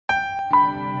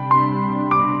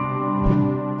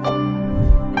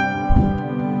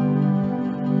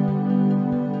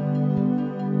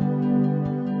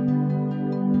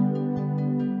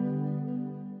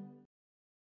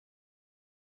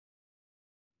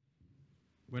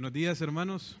Buenos días,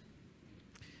 hermanos.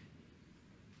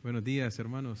 Buenos días,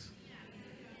 hermanos.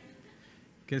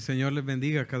 Que el Señor les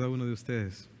bendiga a cada uno de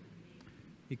ustedes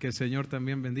y que el Señor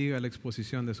también bendiga la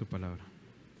exposición de su palabra.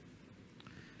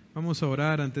 Vamos a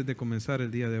orar antes de comenzar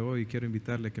el día de hoy. Quiero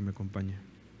invitarle a que me acompañe.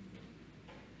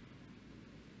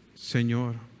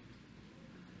 Señor,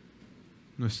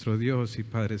 nuestro Dios y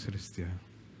Padre Celestial,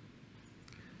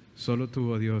 solo tú,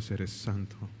 oh Dios, eres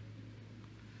santo.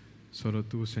 Solo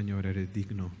tú, Señor, eres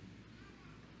digno.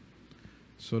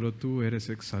 Solo tú eres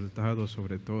exaltado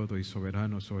sobre todo y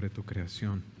soberano sobre tu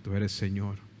creación. Tú eres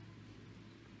Señor.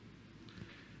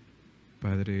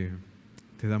 Padre,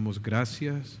 te damos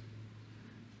gracias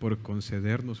por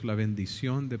concedernos la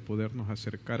bendición de podernos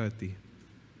acercar a ti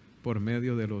por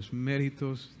medio de los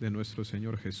méritos de nuestro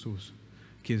Señor Jesús,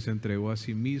 quien se entregó a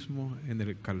sí mismo en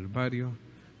el Calvario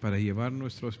para llevar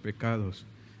nuestros pecados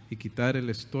y quitar el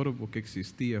estorbo que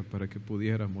existía para que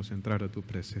pudiéramos entrar a tu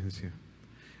presencia.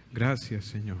 Gracias,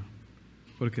 Señor,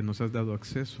 porque nos has dado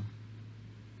acceso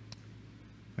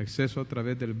a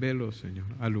través del velo, Señor,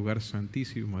 al lugar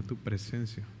santísimo, a tu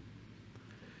presencia.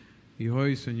 Y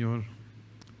hoy, Señor,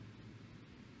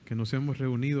 que nos hemos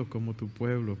reunido como tu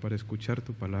pueblo para escuchar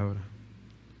tu palabra,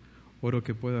 oro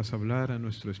que puedas hablar a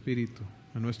nuestro espíritu,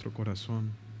 a nuestro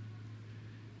corazón.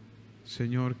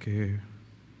 Señor, que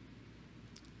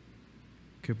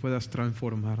puedas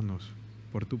transformarnos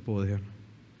por tu poder.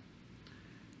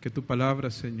 Que tu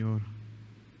palabra, Señor,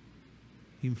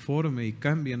 informe y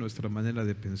cambie nuestra manera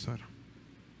de pensar.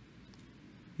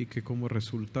 Y que como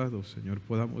resultado, Señor,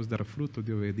 podamos dar frutos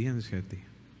de obediencia a ti.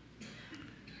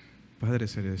 Padre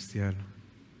Celestial,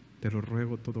 te lo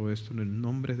ruego todo esto en el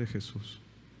nombre de Jesús.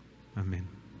 Amén.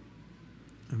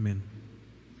 Amén.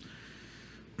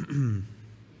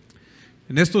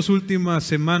 En estas últimas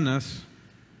semanas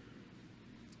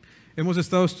hemos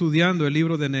estado estudiando el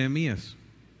libro de Nehemías.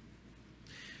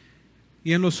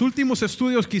 Y en los últimos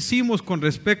estudios que hicimos con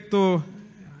respecto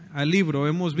al libro,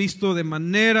 hemos visto de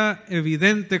manera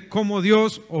evidente cómo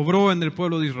Dios obró en el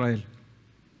pueblo de Israel.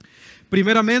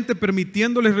 Primeramente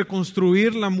permitiéndoles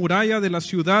reconstruir la muralla de la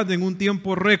ciudad en un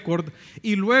tiempo récord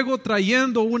y luego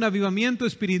trayendo un avivamiento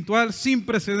espiritual sin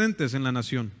precedentes en la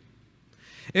nación.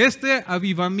 Este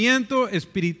avivamiento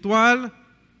espiritual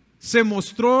se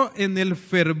mostró en el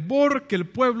fervor que el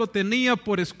pueblo tenía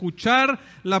por escuchar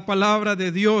la palabra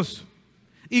de Dios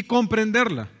y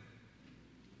comprenderla.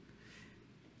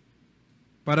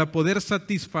 Para poder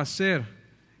satisfacer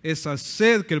esa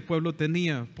sed que el pueblo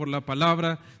tenía por la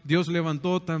palabra, Dios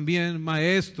levantó también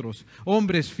maestros,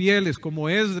 hombres fieles como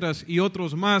Esdras y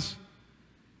otros más,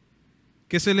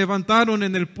 que se levantaron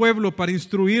en el pueblo para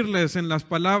instruirles en las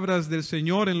palabras del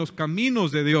Señor, en los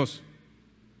caminos de Dios.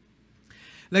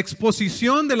 La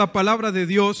exposición de la palabra de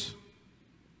Dios,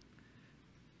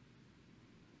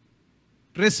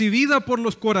 recibida por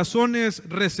los corazones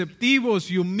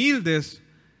receptivos y humildes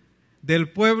del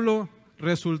pueblo,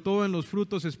 resultó en los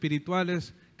frutos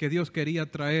espirituales que Dios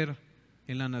quería traer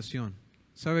en la nación.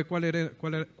 ¿Sabe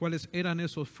cuáles eran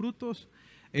esos frutos?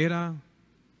 Era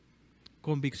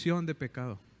convicción de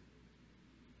pecado,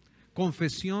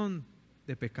 confesión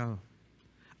de pecado,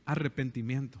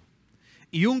 arrepentimiento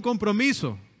y un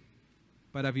compromiso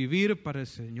para vivir para el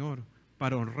Señor,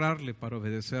 para honrarle, para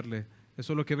obedecerle.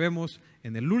 Eso es lo que vemos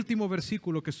en el último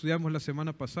versículo que estudiamos la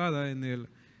semana pasada, en el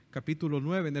capítulo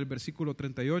 9, en el versículo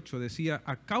 38. Decía,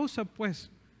 a causa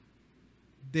pues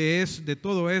de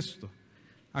todo esto,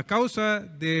 a causa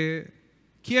de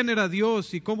quién era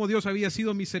Dios y cómo Dios había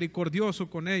sido misericordioso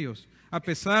con ellos, a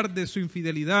pesar de su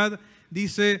infidelidad,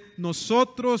 dice,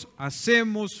 nosotros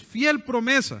hacemos fiel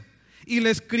promesa y la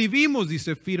escribimos,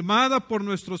 dice, firmada por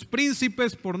nuestros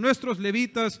príncipes, por nuestros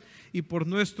levitas y por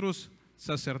nuestros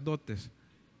sacerdotes.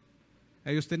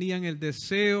 Ellos tenían el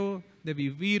deseo de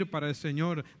vivir para el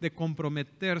Señor, de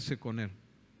comprometerse con Él.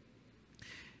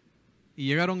 Y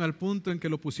llegaron al punto en que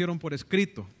lo pusieron por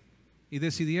escrito y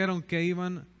decidieron que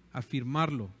iban a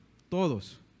firmarlo,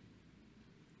 todos.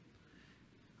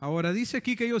 Ahora dice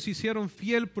aquí que ellos hicieron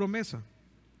fiel promesa.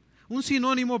 Un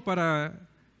sinónimo para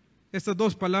estas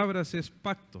dos palabras es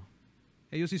pacto.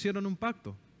 Ellos hicieron un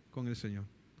pacto con el Señor.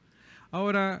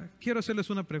 Ahora, quiero hacerles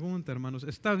una pregunta, hermanos.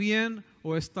 ¿Está bien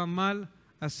o está mal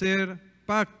hacer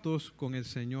pactos con el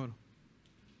Señor?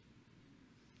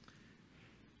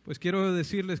 Pues quiero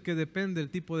decirles que depende del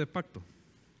tipo de pacto.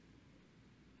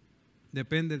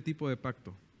 Depende del tipo de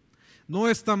pacto. No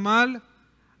está mal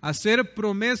hacer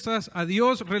promesas a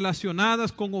Dios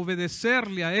relacionadas con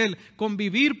obedecerle a Él, con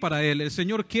vivir para Él. El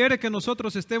Señor quiere que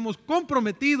nosotros estemos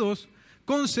comprometidos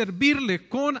con servirle,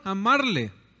 con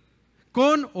amarle,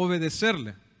 con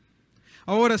obedecerle.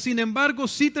 Ahora, sin embargo,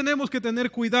 sí tenemos que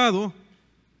tener cuidado,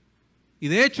 y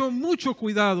de hecho mucho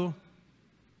cuidado,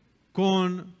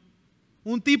 con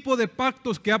un tipo de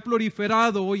pactos que ha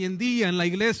proliferado hoy en día en la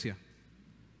iglesia.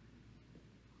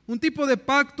 Un tipo de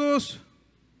pactos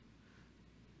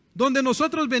donde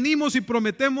nosotros venimos y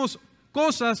prometemos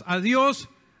cosas a Dios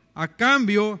a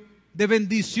cambio de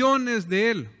bendiciones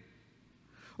de Él.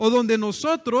 O donde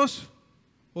nosotros,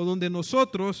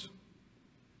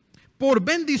 por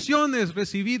bendiciones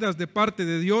recibidas de parte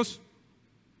de Dios,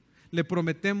 le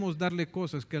prometemos darle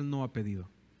cosas que Él no ha pedido.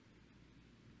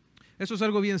 Eso es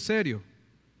algo bien serio.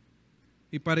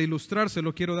 Y para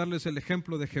ilustrárselo, quiero darles el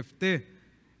ejemplo de Jefté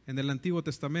en el Antiguo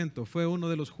Testamento. Fue uno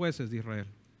de los jueces de Israel.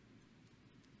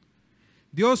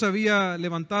 Dios había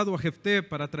levantado a Jefté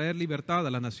para traer libertad a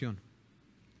la nación.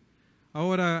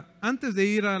 Ahora, antes de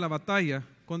ir a la batalla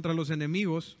contra los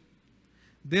enemigos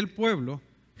del pueblo,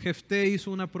 Jefté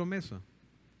hizo una promesa,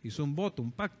 hizo un voto,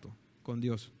 un pacto con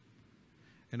Dios.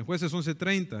 En Jueces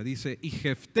 11:30 dice, y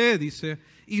Jefté, dice,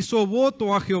 hizo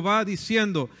voto a Jehová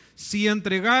diciendo, si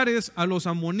entregares a los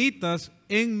amonitas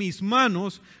en mis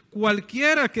manos,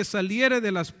 cualquiera que saliere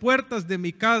de las puertas de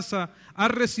mi casa a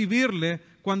recibirle,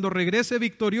 cuando regrese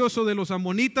victorioso de los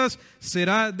amonitas,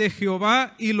 será de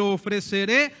Jehová y lo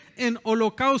ofreceré en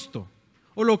holocausto.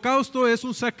 Holocausto es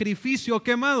un sacrificio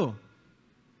quemado.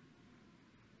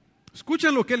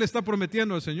 Escuchen lo que él está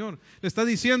prometiendo al Señor. Le está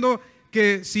diciendo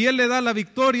que si Él le da la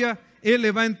victoria, Él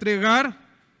le va a entregar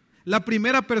la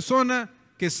primera persona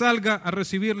que salga a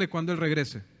recibirle cuando Él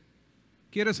regrese.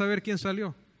 ¿Quiere saber quién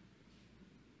salió?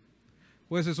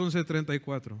 Jueces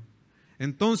 11:34.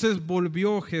 Entonces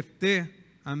volvió Jefté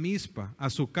a Mizpa, a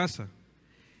su casa,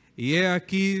 y he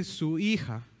aquí su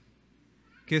hija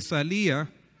que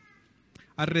salía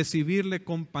a recibirle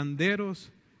con panderos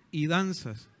y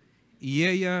danzas, y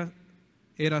ella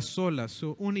era sola,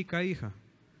 su única hija.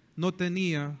 No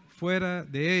tenía fuera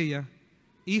de ella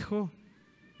hijo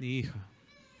ni hija.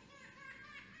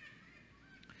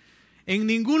 En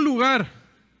ningún lugar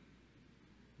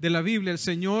de la Biblia el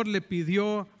Señor le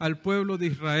pidió al pueblo de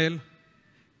Israel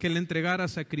que le entregara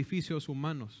sacrificios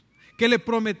humanos, que le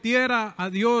prometiera a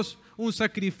Dios un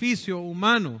sacrificio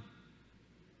humano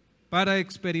para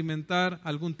experimentar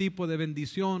algún tipo de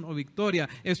bendición o victoria.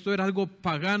 Esto era algo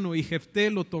pagano y Jefté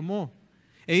lo tomó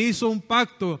e hizo un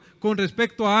pacto con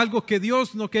respecto a algo que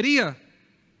Dios no quería.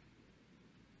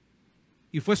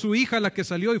 Y fue su hija la que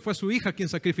salió y fue su hija quien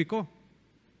sacrificó.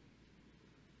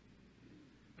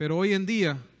 Pero hoy en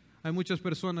día hay muchas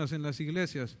personas en las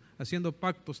iglesias haciendo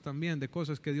pactos también de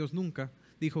cosas que Dios nunca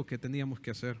dijo que teníamos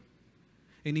que hacer.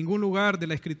 En ningún lugar de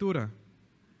la Escritura,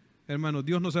 hermanos,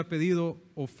 Dios nos ha pedido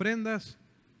ofrendas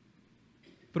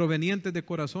provenientes de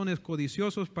corazones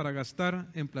codiciosos para gastar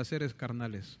en placeres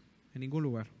carnales. En ningún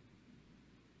lugar.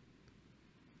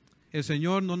 El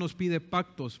Señor no nos pide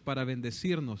pactos para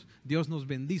bendecirnos. Dios nos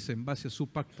bendice en base a su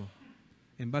pacto,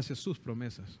 en base a sus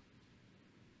promesas.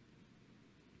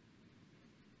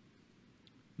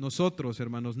 Nosotros,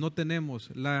 hermanos, no tenemos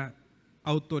la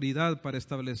autoridad para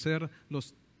establecer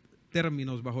los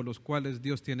términos bajo los cuales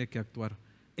Dios tiene que actuar.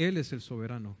 Él es el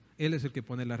soberano, Él es el que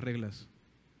pone las reglas,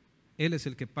 Él es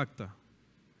el que pacta.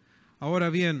 Ahora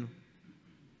bien,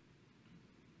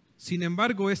 sin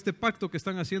embargo, este pacto que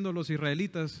están haciendo los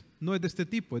israelitas no es de este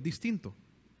tipo, es distinto.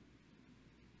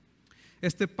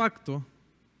 Este pacto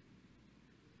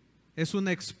es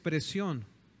una expresión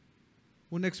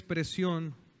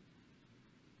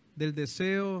del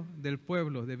deseo del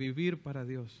pueblo de vivir para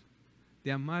Dios,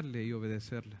 de amarle y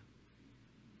obedecerle.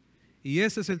 Y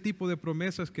ese es el tipo de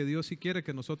promesas que Dios sí quiere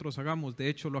que nosotros hagamos. De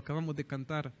hecho, lo acabamos de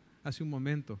cantar hace un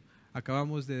momento.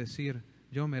 Acabamos de decir,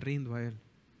 yo me rindo a Él.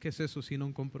 ¿Qué es eso sino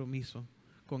un compromiso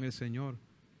con el Señor?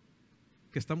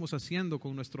 ¿Qué estamos haciendo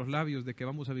con nuestros labios de que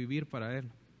vamos a vivir para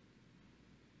Él?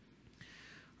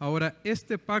 Ahora,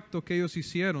 este pacto que ellos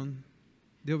hicieron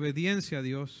de obediencia a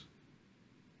Dios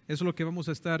es lo que vamos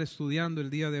a estar estudiando el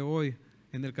día de hoy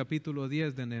en el capítulo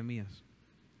 10 de Nehemías.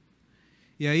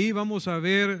 Y ahí vamos a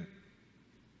ver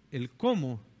el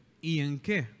cómo y en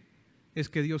qué es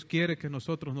que Dios quiere que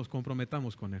nosotros nos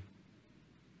comprometamos con Él.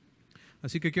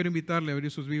 Así que quiero invitarle a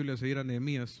abrir sus Biblias e ir a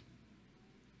Nehemías,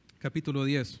 capítulo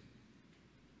 10,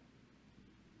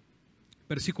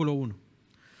 versículo 1.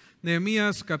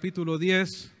 Nehemías, capítulo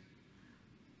 10,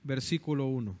 versículo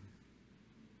 1.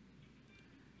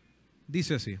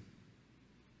 Dice así: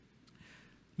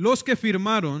 los que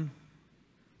firmaron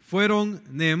fueron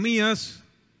Nehemías,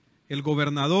 el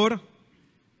gobernador,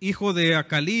 hijo de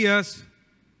Acalías,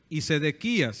 y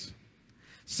Sedequías,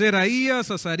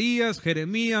 Seraías, Azarías,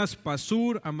 Jeremías,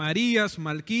 Pasur, Amarías,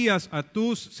 Malquías,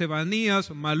 Atús, Sebanías,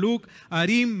 Maluc,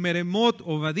 Arim, Meremot,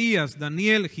 Obadías,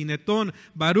 Daniel, Ginetón,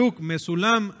 Baruc,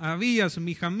 Mesulam, Abías,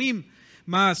 Mijamim,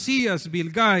 Maasías,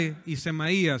 Bilgai y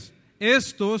Semaías.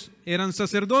 Estos eran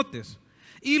sacerdotes.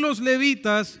 Y los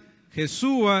levitas,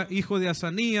 Jesúa, hijo de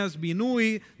Asanías,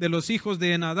 Binui, de los hijos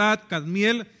de Enadad,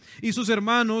 Cadmiel, y sus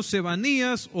hermanos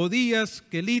Sebanías, Odías,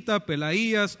 Kelita,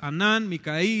 Pelaías, Anán,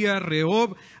 Micaía,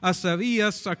 Rehob,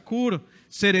 Asabías, Sacur,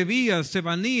 Serebías,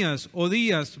 Sebanías,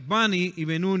 Odías, Bani y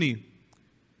Benuni.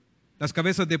 Las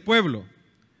cabezas de pueblo: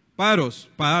 Paros,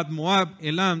 Paad, Moab,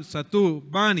 Elam, Satú,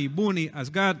 Bani, Buni,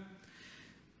 Asgad,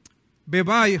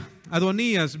 Bebai,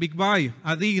 Adonías, Bigbai,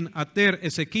 Adín, Ater,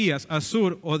 Ezequías,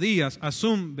 Asur, Odías,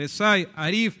 Asum, Besai,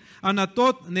 Arif,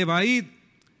 Anatot, Nebaid,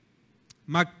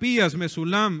 Macpías,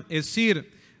 Mesulam,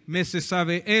 Esir,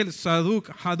 Mesesabeel, Saduc,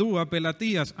 Hadúa,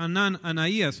 Pelatías, Anán,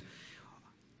 Anaías,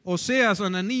 Oseas,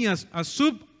 Ananías,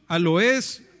 Asub,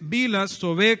 Aloés, Bilas,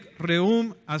 Sobek,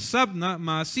 Reum, Asabna,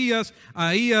 Maasías,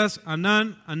 Ahías,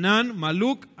 Anán,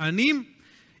 Maluc, Anim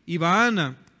y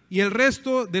Baana, y el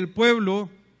resto del pueblo,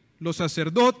 los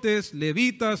sacerdotes,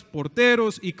 levitas,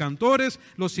 porteros y cantores,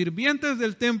 los sirvientes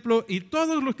del templo y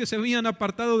todos los que se habían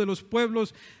apartado de los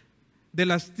pueblos de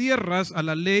las tierras a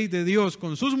la ley de Dios,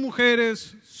 con sus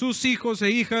mujeres, sus hijos e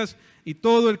hijas y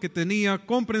todo el que tenía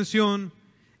comprensión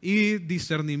y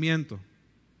discernimiento.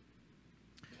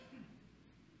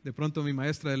 De pronto mi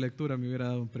maestra de lectura me hubiera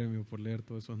dado un premio por leer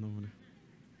todos esos nombres.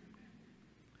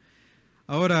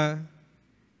 Ahora,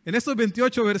 en estos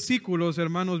 28 versículos,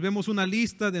 hermanos, vemos una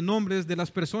lista de nombres de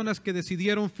las personas que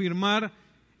decidieron firmar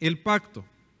el pacto.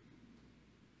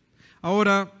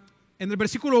 Ahora, en el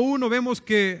versículo 1 vemos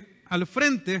que al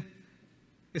frente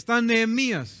está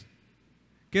Nehemías,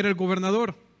 que era el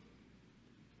gobernador.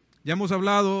 Ya hemos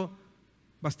hablado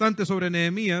bastante sobre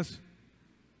Nehemías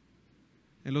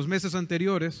en los meses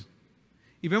anteriores,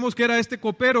 y vemos que era este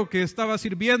copero que estaba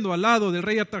sirviendo al lado del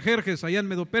rey Artajerjes allá en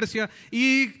Medo-Persia,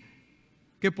 y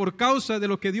que por causa de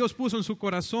lo que Dios puso en su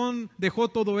corazón dejó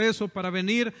todo eso para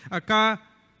venir acá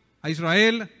a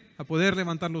Israel a poder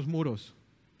levantar los muros.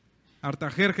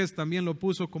 Artajerjes también lo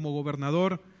puso como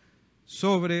gobernador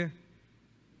sobre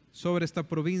esta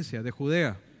provincia de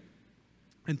Judea.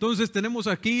 Entonces tenemos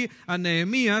aquí a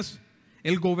Nehemías,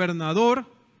 el gobernador,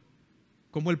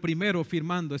 como el primero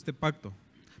firmando este pacto.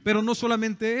 Pero no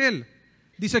solamente él.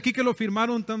 Dice aquí que lo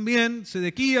firmaron también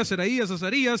Sedequías, Seraías,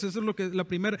 Azarías. Esa es lo que la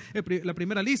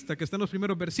primera lista que está en los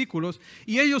primeros versículos.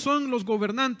 Y ellos son los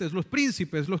gobernantes, los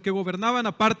príncipes, los que gobernaban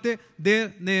aparte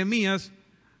de Nehemías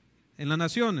en la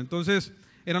nación. Entonces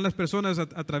eran las personas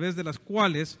a través de las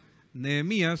cuales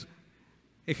Nehemías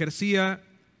ejercía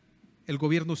el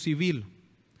gobierno civil.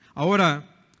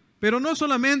 Ahora, pero no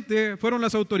solamente fueron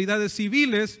las autoridades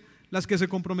civiles las que se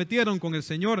comprometieron con el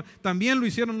Señor, también lo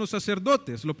hicieron los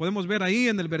sacerdotes. Lo podemos ver ahí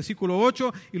en el versículo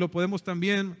 8 y lo podemos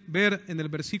también ver en el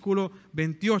versículo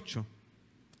 28.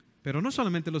 Pero no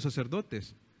solamente los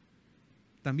sacerdotes,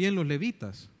 también los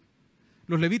levitas.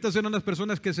 Los levitas eran las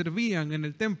personas que servían en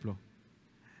el templo.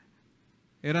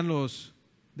 Eran los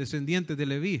descendientes de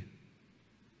Leví.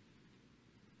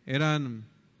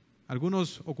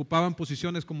 Algunos ocupaban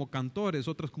posiciones como cantores,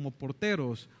 otros como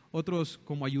porteros, otros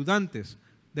como ayudantes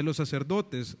de los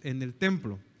sacerdotes en el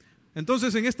templo.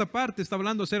 Entonces en esta parte está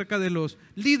hablando acerca de los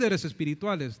líderes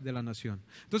espirituales de la nación.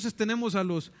 Entonces tenemos a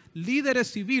los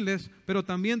líderes civiles, pero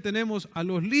también tenemos a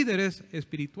los líderes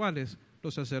espirituales,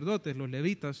 los sacerdotes, los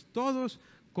levitas, todos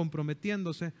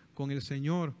comprometiéndose con el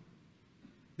Señor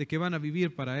de que van a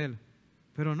vivir para Él.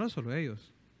 Pero no solo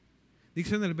ellos.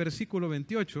 Dice en el versículo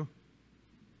 28,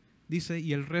 dice,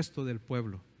 y el resto del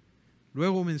pueblo.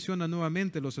 Luego menciona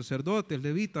nuevamente los sacerdotes,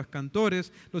 levitas,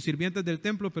 cantores, los sirvientes del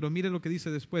templo, pero mire lo que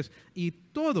dice después. Y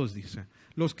todos, dice,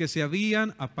 los que se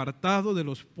habían apartado de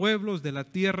los pueblos de la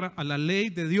tierra a la ley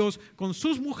de Dios, con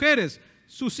sus mujeres,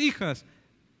 sus hijas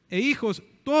e hijos,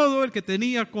 todo el que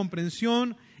tenía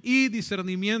comprensión y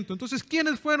discernimiento. Entonces,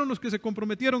 ¿quiénes fueron los que se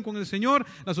comprometieron con el Señor?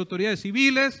 Las autoridades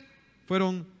civiles,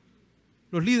 fueron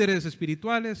los líderes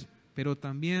espirituales, pero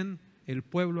también el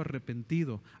pueblo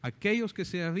arrepentido, aquellos que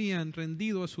se habían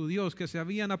rendido a su Dios, que se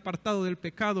habían apartado del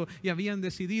pecado y habían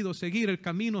decidido seguir el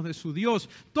camino de su Dios.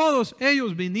 Todos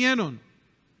ellos vinieron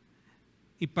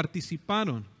y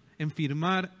participaron en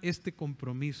firmar este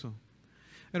compromiso.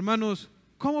 Hermanos,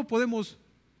 ¿cómo podemos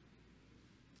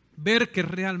ver que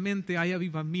realmente hay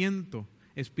avivamiento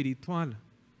espiritual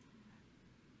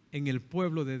en el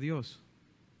pueblo de Dios?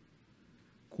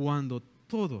 Cuando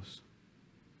todos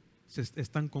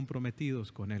están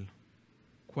comprometidos con Él,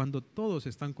 cuando todos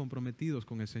están comprometidos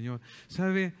con el Señor.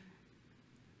 ¿Sabe?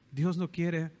 Dios no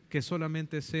quiere que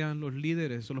solamente sean los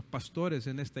líderes o los pastores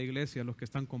en esta iglesia los que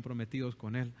están comprometidos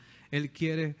con Él. Él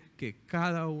quiere que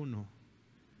cada uno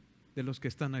de los que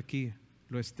están aquí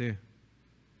lo esté.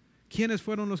 ¿Quiénes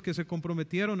fueron los que se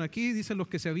comprometieron aquí? Dicen los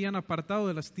que se habían apartado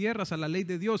de las tierras a la ley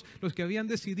de Dios, los que habían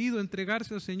decidido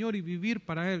entregarse al Señor y vivir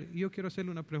para Él. Y yo quiero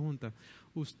hacerle una pregunta.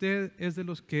 ¿Usted es de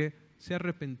los que se ha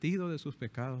arrepentido de sus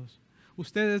pecados?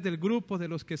 ¿Usted es del grupo de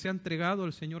los que se ha entregado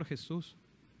al Señor Jesús?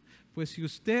 Pues si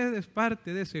usted es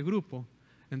parte de ese grupo,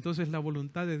 entonces la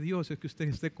voluntad de Dios es que usted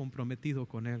esté comprometido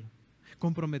con Él.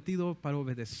 Comprometido para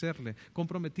obedecerle,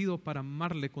 comprometido para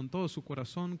amarle con todo su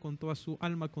corazón, con toda su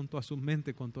alma, con toda su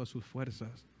mente, con todas sus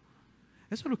fuerzas.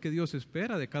 Eso es lo que Dios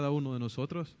espera de cada uno de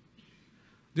nosotros.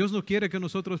 Dios no quiere que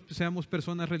nosotros seamos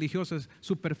personas religiosas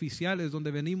superficiales,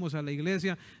 donde venimos a la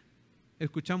iglesia,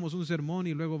 escuchamos un sermón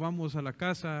y luego vamos a la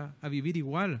casa a vivir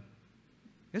igual.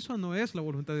 Eso no es la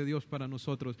voluntad de Dios para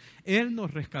nosotros. Él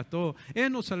nos rescató,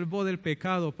 Él nos salvó del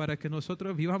pecado para que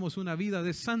nosotros vivamos una vida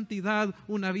de santidad,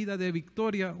 una vida de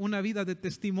victoria, una vida de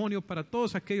testimonio para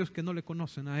todos aquellos que no le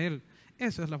conocen a Él.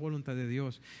 Esa es la voluntad de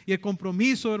Dios. Y el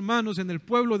compromiso, hermanos, en el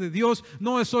pueblo de Dios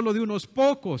no es solo de unos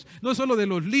pocos, no es solo de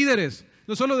los líderes,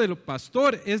 no es solo de los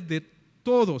pastores, es de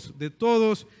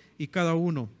todos y cada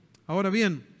uno. Ahora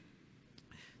bien,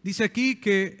 dice aquí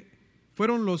que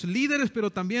fueron los líderes,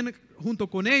 pero también junto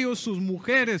con ellos sus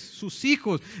mujeres, sus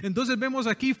hijos. Entonces vemos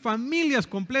aquí familias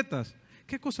completas.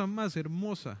 Qué cosa más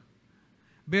hermosa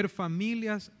ver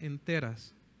familias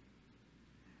enteras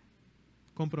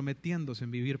comprometiéndose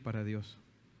en vivir para Dios.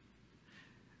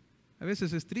 A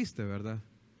veces es triste, ¿verdad?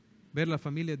 Ver las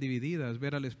familias divididas,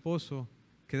 ver al esposo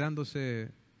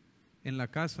quedándose en la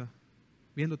casa,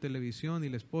 viendo televisión y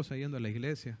la esposa yendo a la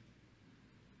iglesia.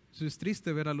 Es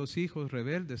triste ver a los hijos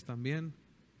rebeldes también.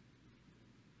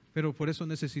 Pero por eso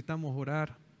necesitamos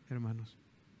orar, hermanos.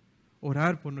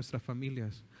 Orar por nuestras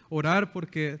familias. Orar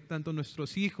porque tanto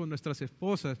nuestros hijos, nuestras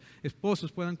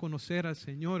esposos puedan conocer al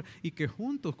Señor y que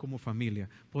juntos como familia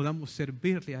podamos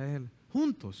servirle a Él.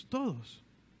 Juntos, todos.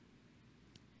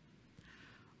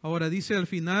 Ahora dice al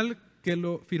final que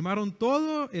lo firmaron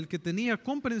todo el que tenía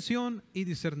comprensión y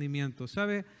discernimiento.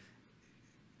 ¿Sabe?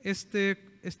 Este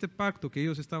pacto que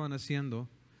ellos estaban haciendo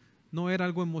no era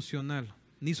algo emocional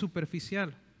ni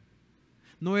superficial.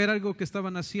 No era algo que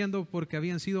estaban haciendo porque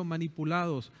habían sido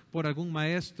manipulados por algún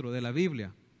maestro de la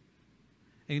Biblia.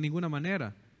 En ninguna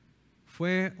manera.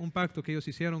 Fue un pacto que ellos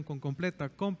hicieron con completa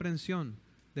comprensión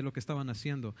de lo que estaban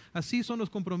haciendo. Así son los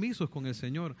compromisos con el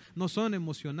Señor. No son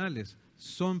emocionales,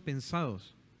 son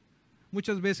pensados.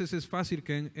 Muchas veces es fácil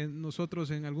que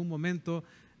nosotros en algún momento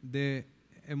de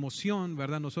emoción,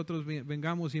 ¿verdad? Nosotros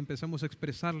vengamos y empezamos a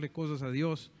expresarle cosas a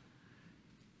Dios.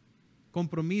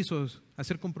 Compromisos,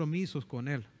 hacer compromisos con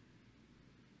Él,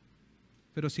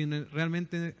 pero sin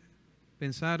realmente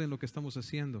pensar en lo que estamos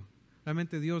haciendo.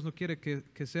 Realmente Dios no quiere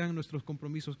que sean nuestros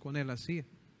compromisos con Él así,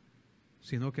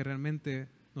 sino que realmente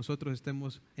nosotros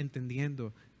estemos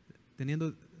entendiendo,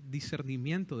 teniendo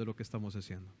discernimiento de lo que estamos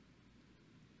haciendo.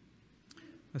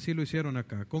 Así lo hicieron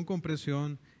acá, con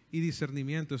comprensión y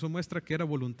discernimiento. Eso muestra que era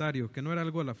voluntario, que no era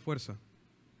algo a la fuerza.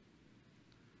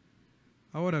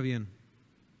 Ahora bien,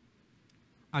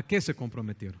 ¿a qué se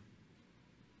comprometieron?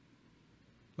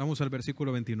 Vamos al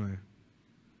versículo 29,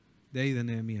 de ahí de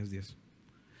Nehemías 10.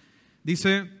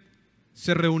 Dice,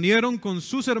 se reunieron con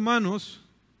sus hermanos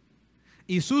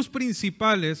y sus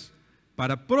principales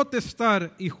para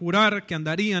protestar y jurar que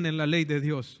andarían en la ley de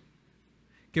Dios,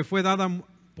 que fue dada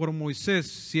por Moisés,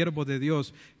 siervo de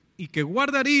Dios, y que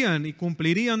guardarían y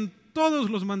cumplirían todos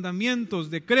los mandamientos,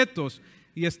 decretos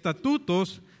y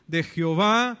estatutos de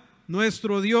Jehová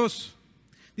nuestro Dios.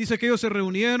 Dice que ellos se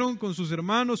reunieron con sus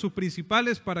hermanos, sus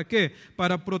principales, ¿para qué?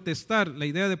 Para protestar. La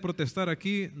idea de protestar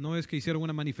aquí no es que hicieron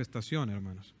una manifestación,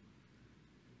 hermanos.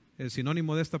 El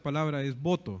sinónimo de esta palabra es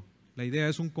voto. La idea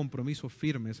es un compromiso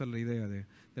firme, esa es la idea de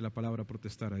la palabra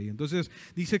protestar ahí. Entonces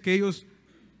dice que ellos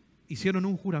hicieron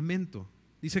un juramento.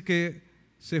 Dice que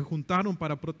se juntaron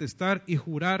para protestar y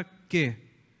jurar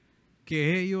que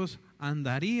ellos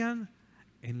andarían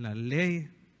en la ley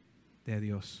de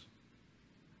Dios.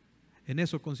 En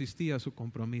eso consistía su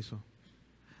compromiso.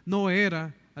 No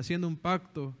era haciendo un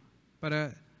pacto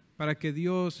para que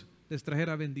Dios les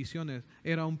trajera bendiciones.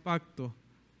 Era un pacto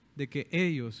de que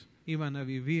ellos iban a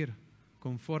vivir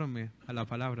conforme a la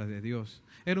palabra de Dios.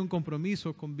 Era un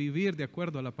compromiso con vivir de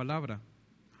acuerdo a la palabra.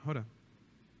 Ahora,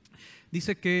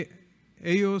 dice que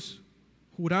ellos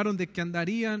juraron de que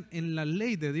andarían en la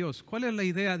ley de Dios. ¿Cuál es la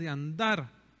idea de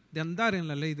andar en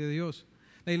la ley de Dios?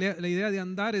 La idea de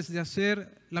andar es de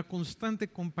hacer la constante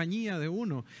compañía de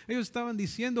uno. Ellos estaban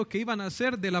diciendo que iban a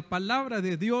hacer de la palabra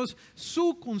de Dios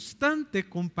su constante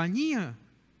compañía.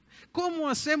 ¿Cómo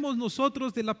hacemos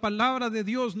nosotros de la palabra de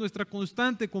Dios nuestra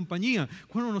constante compañía?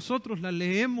 Cuando nosotros la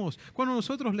leemos, cuando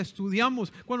nosotros la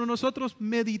estudiamos, cuando nosotros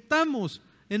meditamos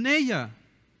en ella.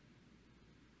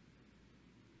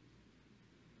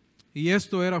 Y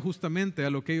esto era justamente a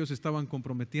lo que ellos estaban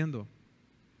comprometiendo.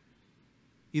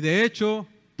 Y de hecho,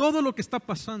 todo lo que está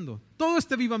pasando, todo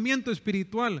este avivamiento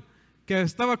espiritual que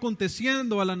estaba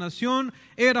aconteciendo a la nación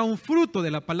era un fruto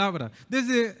de la palabra.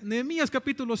 Desde Nehemías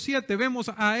capítulo 7 vemos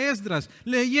a Esdras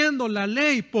leyendo la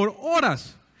ley por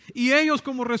horas y ellos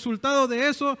como resultado de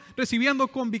eso recibiendo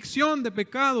convicción de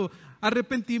pecado,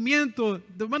 arrepentimiento,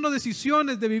 tomando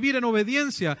decisiones de vivir en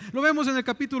obediencia. Lo vemos en el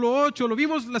capítulo 8, lo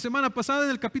vimos la semana pasada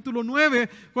en el capítulo 9,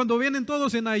 cuando vienen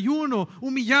todos en ayuno,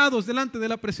 humillados delante de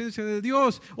la presencia de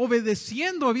Dios,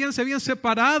 obedeciendo, se habían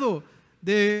separado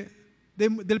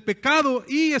del pecado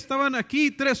y estaban aquí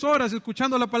 3 horas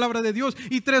escuchando la palabra de Dios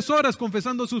y 3 horas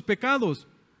confesando sus pecados.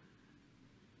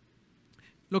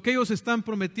 Lo que ellos están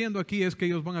prometiendo aquí es que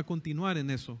ellos van a continuar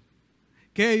en eso,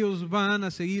 que ellos van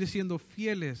a seguir siendo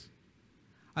fieles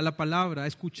a la palabra, a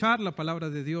escuchar la palabra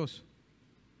de Dios.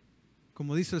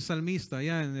 Como dice el salmista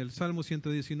allá en el Salmo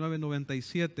 119,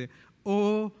 97,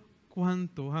 oh,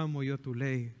 cuánto amo yo tu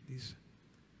ley, dice.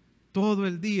 Todo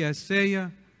el día es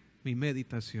ella mi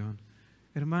meditación.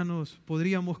 Hermanos,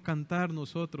 podríamos cantar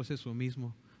nosotros eso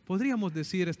mismo. Podríamos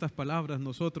decir estas palabras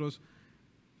nosotros,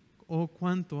 oh,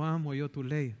 cuánto amo yo tu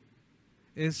ley.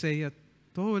 Es ella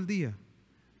todo el día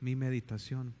mi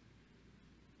meditación.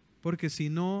 Porque si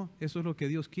no, eso es lo que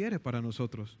Dios quiere para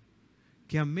nosotros,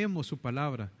 que amemos su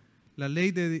palabra. La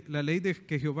ley de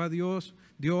que Jehová Dios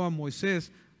dio a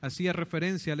Moisés hacía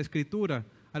referencia a la Escritura,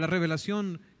 a la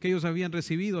revelación que ellos habían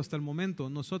recibido hasta el momento.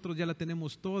 Nosotros ya la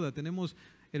tenemos toda, tenemos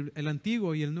el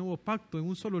Antiguo y el Nuevo Pacto en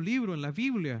un solo libro, en la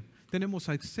Biblia. Tenemos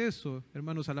acceso,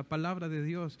 hermanos, a la palabra de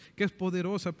Dios, que es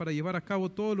poderosa para llevar a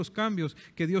cabo todos los cambios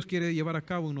que Dios quiere llevar a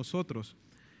cabo en nosotros.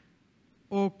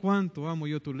 Oh, cuánto amo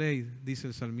yo tu ley, dice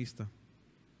el salmista.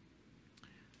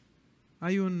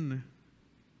 Hay una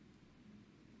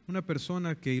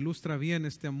persona que ilustra bien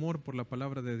este amor por la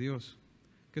palabra de Dios,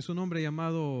 que es un hombre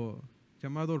llamado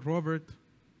Robert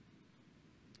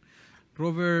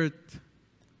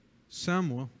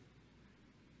Samuel.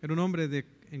 Era un hombre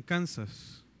en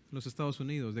Kansas, en los Estados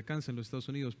Unidos, de Kansas en los Estados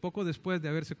Unidos. Poco después de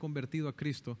haberse convertido a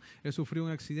Cristo, él sufrió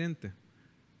un accidente,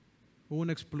 hubo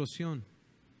una explosión.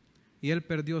 Y él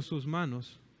perdió sus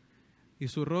manos y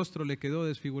su rostro le quedó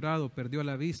desfigurado, perdió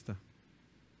la vista.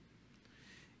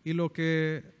 Y lo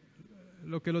que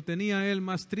lo tenía él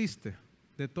más triste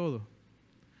de todo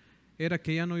era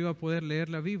que ya no iba a poder leer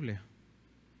la Biblia.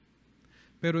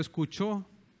 Pero escuchó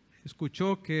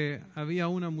que había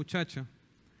una muchacha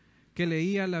que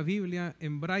leía la Biblia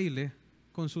en braille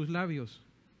con sus labios.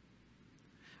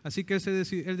 Así que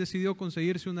él decidió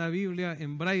conseguirse una Biblia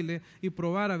en braille y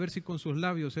probar a ver si con sus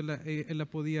labios él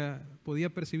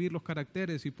podía percibir los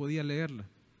caracteres y podía leerla.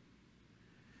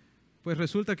 Pues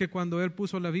resulta que cuando él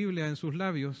puso la Biblia en sus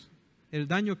labios, el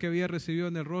daño que había recibido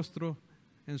en el rostro,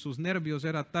 en sus nervios,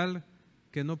 era tal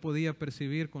que no podía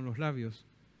percibir con los labios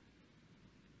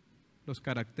los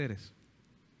caracteres.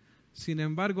 Sin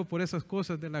embargo, por esas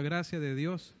cosas de la gracia de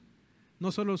Dios,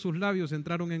 no solo sus labios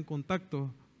entraron en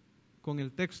contacto con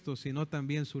el texto, sino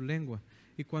también su lengua.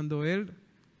 Y cuando él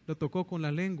lo tocó con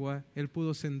la lengua, él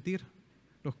pudo sentir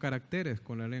los caracteres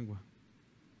con la lengua.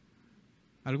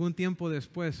 Algún tiempo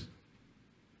después,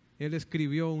 él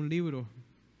escribió un libro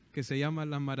que se llama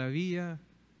Las maravillas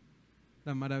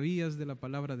de la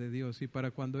palabra de Dios. Y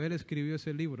para cuando él escribió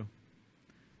ese libro,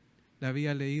 la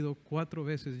había leído 4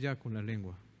 veces ya con la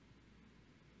lengua.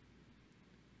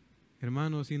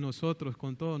 Hermanos, y nosotros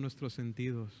con todos nuestros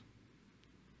sentidos,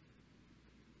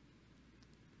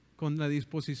 con la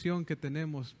disposición que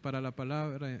tenemos para la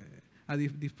palabra, a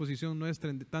disposición nuestra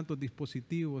en tantos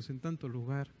dispositivos, en tantos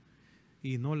lugares,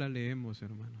 y no la leemos,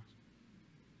 hermanos.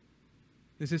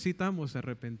 Necesitamos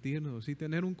arrepentirnos y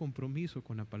tener un compromiso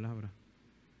con la palabra.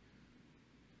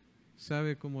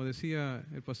 ¿Sabe? Como decía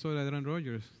el pastor Adrian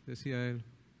Rogers, decía él,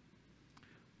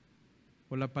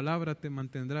 o la palabra te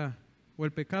mantendrá, o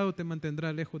el pecado te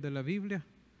mantendrá lejos de la Biblia,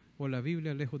 o la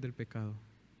Biblia lejos del pecado.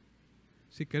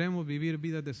 Si queremos vivir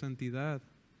vidas de santidad,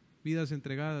 vidas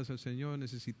entregadas al Señor,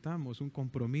 necesitamos un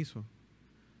compromiso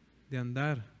de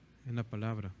andar en la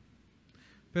palabra.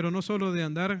 Pero no solo de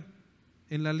andar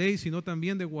en la ley, sino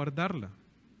también de guardarla.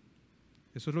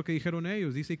 Eso es lo que dijeron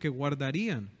ellos, dice que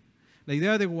guardarían. La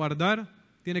idea de guardar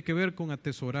tiene que ver con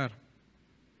atesorar.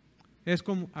 Es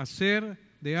como hacer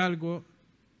de algo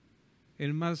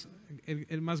el más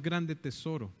grande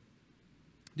tesoro.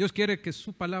 Dios quiere que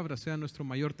su palabra sea nuestro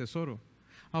mayor tesoro.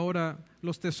 Ahora,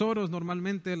 los tesoros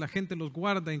normalmente la gente los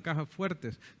guarda en cajas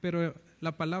fuertes, pero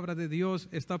la palabra de Dios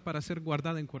está para ser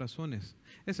guardada en corazones.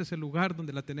 Ese es el lugar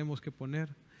donde la tenemos que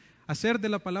poner. Hacer de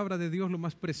la palabra de Dios lo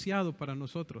más preciado para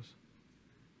nosotros.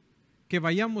 Que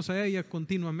vayamos a ella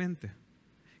continuamente,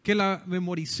 que la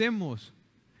memoricemos,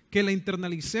 que la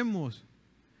internalicemos,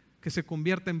 que se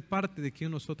convierta en parte de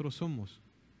quien nosotros somos.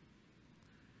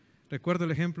 Recuerdo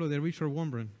el ejemplo de Richard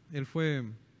Wurmbrand. Él fue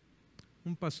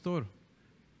un pastor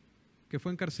que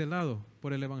fue encarcelado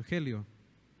por el Evangelio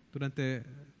durante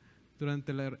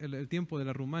el tiempo de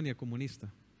la Rumania comunista.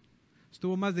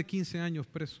 Estuvo más de 15 años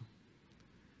preso,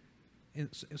 en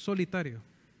solitario.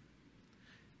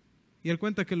 Y él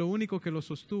cuenta que lo único que lo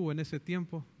sostuvo en ese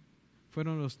tiempo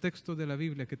fueron los textos de la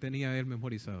Biblia que tenía él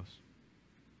memorizados.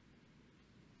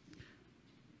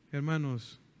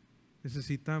 Hermanos,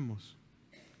 necesitamos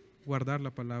guardar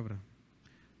la palabra,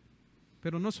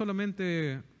 pero no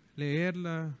solamente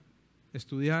leerla,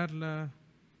 estudiarla,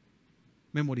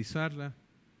 memorizarla,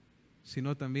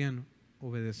 sino también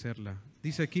obedecerla.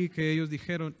 Dice aquí que ellos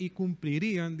dijeron y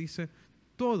cumplirían, dice,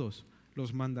 todos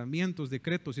los mandamientos,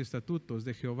 decretos y estatutos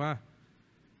de Jehová,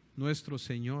 nuestro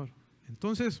Señor.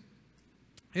 Entonces,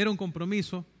 era un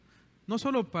compromiso, no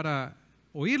solo para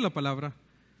oír la palabra,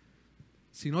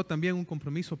 sino también un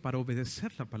compromiso para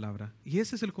obedecer la palabra. Y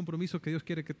ese es el compromiso que Dios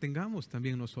quiere que tengamos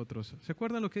también nosotros. ¿Se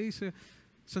acuerdan lo que dice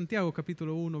Santiago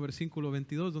capítulo 1, versículo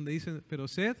 22, donde dice, pero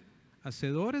sed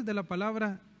hacedores de la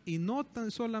palabra y no tan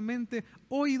solamente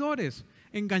oidores,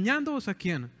 engañándoos a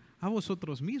quién? A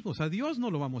vosotros mismos. A Dios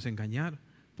no lo vamos a engañar.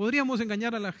 Podríamos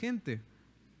engañar a la gente,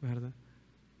 ¿verdad?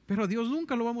 Pero a Dios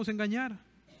nunca lo vamos a engañar.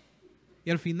 Y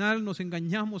al final nos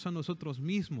engañamos a nosotros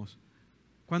mismos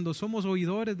cuando somos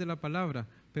oidores de la palabra,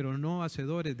 pero no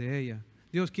hacedores de ella.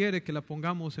 Dios quiere que la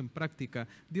pongamos en práctica.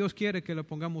 Dios quiere que la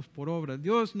pongamos por obra.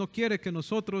 Dios no quiere que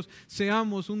nosotros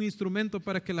seamos un instrumento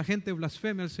para que la gente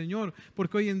blasfeme al Señor,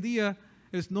 porque hoy en día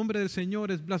el nombre del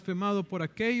Señor es blasfemado por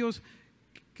aquellos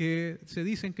que se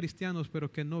dicen cristianos,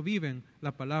 pero que no viven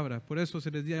la palabra. Por eso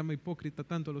se les llama hipócrita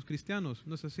tanto a los cristianos,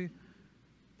 ¿no es así?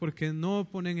 Porque no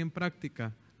ponen en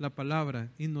práctica la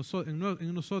palabra, y en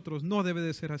nosotros no debe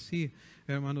de ser así,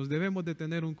 hermanos. Debemos de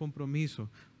tener un compromiso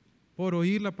por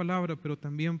oír la palabra, pero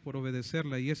también por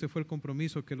obedecerla, y ese fue el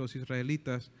compromiso que los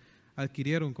israelitas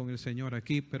adquirieron con el Señor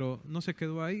aquí, pero no se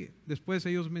quedó ahí. Después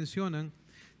ellos mencionan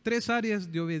 3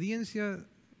 áreas de obediencia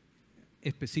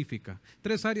específica,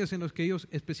 3 áreas en las que ellos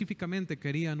específicamente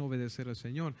querían obedecer al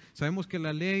Señor. Sabemos que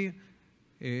la ley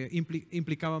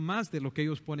implicaba más de lo que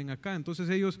ellos ponen acá, entonces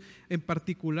ellos en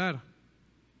particular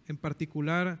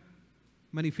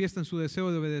manifiestan su deseo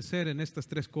de obedecer en estas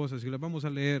 3 cosas, y las vamos a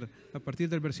leer a partir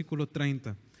del versículo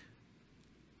 30.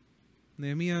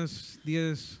 Nehemías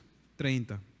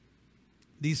 10:30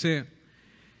 dice,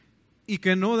 y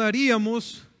que no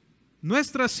daríamos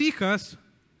nuestras hijas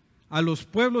a los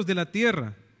pueblos de la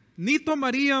tierra, ni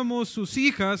tomaríamos sus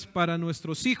hijas para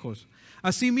nuestros hijos.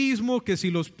 Asimismo, que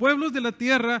si los pueblos de la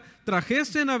tierra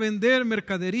trajesen a vender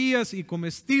mercaderías y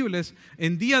comestibles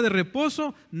en día de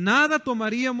reposo, nada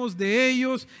tomaríamos de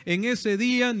ellos en ese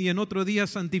día ni en otro día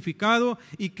santificado,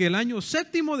 y que el año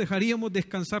 7º dejaríamos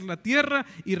descansar la tierra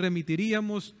y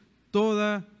remitiríamos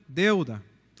toda deuda.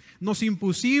 Nos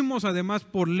impusimos además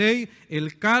por ley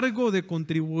el cargo de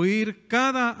contribuir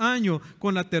cada año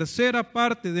con la 3ª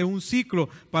parte de un ciclo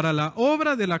para la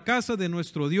obra de la casa de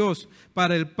nuestro Dios,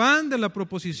 para el pan de la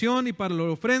proposición y para la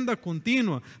ofrenda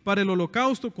continua, para el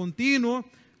holocausto continuo,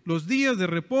 los días de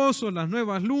reposo, las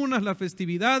nuevas lunas, las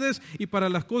festividades y para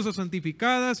las cosas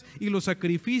santificadas y los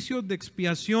sacrificios de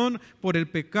expiación por el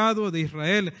pecado de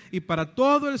Israel y para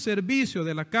todo el servicio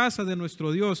de la casa de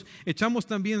nuestro Dios. Echamos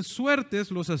también suertes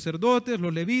los sacerdotes,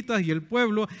 los levitas y el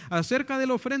pueblo acerca de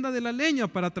la ofrenda de la leña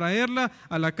para traerla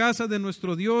a la casa de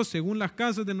nuestro Dios según las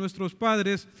casas de nuestros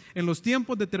padres en los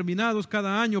tiempos determinados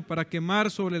cada año para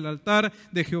quemar sobre el altar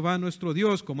de Jehová nuestro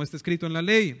Dios, como está escrito en la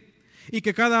ley. Y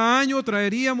que cada año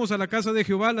traeríamos a la casa de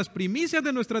Jehová las primicias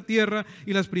de nuestra tierra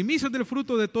y las primicias del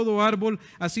fruto de todo árbol,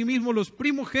 asimismo los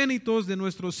primogénitos de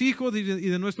nuestros hijos y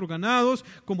de nuestros ganados,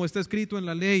 como está escrito en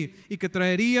la ley. Y que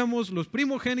traeríamos los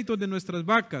primogénitos de nuestras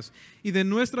vacas y de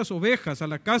nuestras ovejas a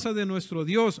la casa de nuestro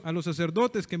Dios, a los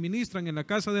sacerdotes que ministran en la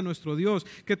casa de nuestro Dios.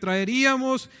 Que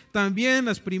traeríamos también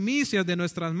las primicias de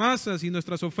nuestras masas y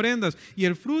nuestras ofrendas y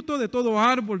el fruto de todo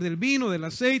árbol, del vino, del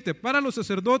aceite, para los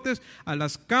sacerdotes a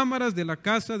las cámaras de la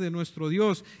casa de nuestro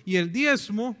Dios, y el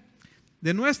diezmo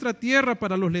de nuestra tierra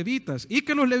para los levitas, y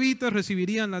que los levitas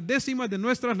recibirían las décimas de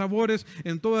nuestras labores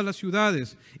en todas las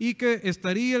ciudades, y que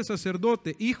estaría el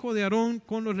sacerdote, hijo de Aarón,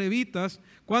 con los levitas,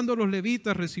 cuando los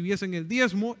levitas recibiesen el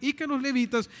diezmo, y que los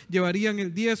levitas llevarían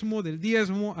el diezmo del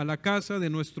diezmo a la casa de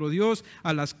nuestro Dios,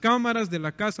 a las cámaras de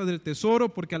la casa del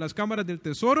tesoro, porque a las cámaras del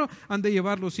tesoro han de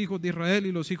llevar los hijos de Israel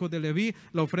y los hijos de Leví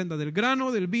la ofrenda del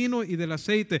grano, del vino y del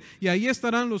aceite, y ahí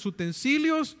estarán los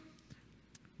utensilios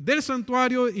del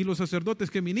santuario y los sacerdotes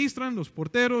que ministran, los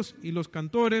porteros y los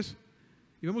cantores.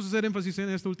 Y vamos a hacer énfasis en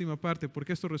esta última parte,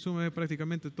 porque esto resume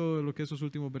prácticamente todo lo que esos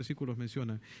últimos versículos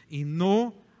mencionan. Y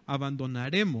no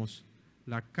abandonaremos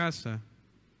la casa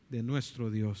de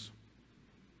nuestro Dios.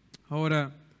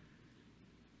 Ahora,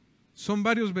 son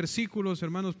varios versículos,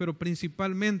 hermanos, pero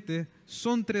principalmente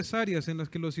son 3 áreas en las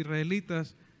que los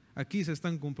israelitas aquí se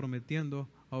están comprometiendo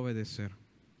a obedecer.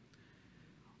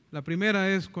 La primera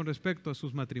es con respecto a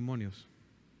sus matrimonios.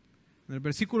 En el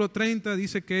versículo 30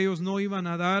 dice que ellos no iban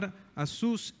a dar a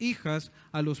sus hijas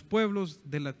a los pueblos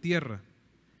de la tierra.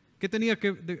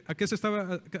 ¿A qué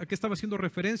estaba haciendo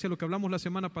referencia? Lo que hablamos la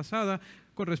semana pasada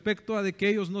con respecto a de que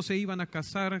ellos no se iban a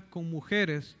casar con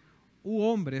mujeres u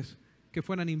hombres que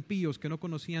fueran impíos, que no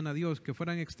conocían a Dios, que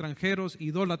fueran extranjeros,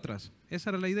 idólatras. Esa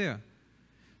era la idea.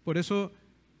 Por eso,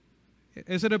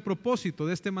 ese era el propósito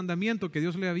de este mandamiento que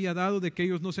Dios le había dado, de que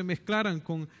ellos no se mezclaran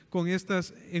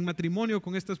en matrimonio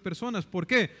con estas personas. ¿Por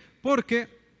qué? Porque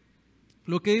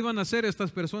lo que iban a hacer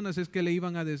estas personas es que les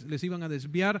iban a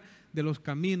desviar de los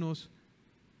caminos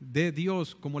de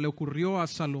Dios, como le ocurrió a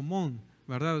Salomón,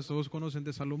 ¿verdad? Todos conocen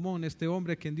de Salomón, este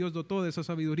hombre a quien Dios dotó de esa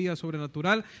sabiduría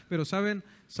sobrenatural, pero saben,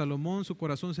 Salomón, su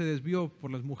corazón se desvió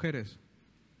por las mujeres.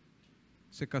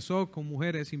 Se casó con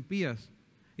mujeres impías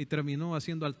y terminó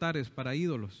haciendo altares para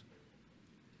ídolos.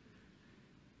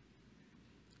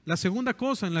 La segunda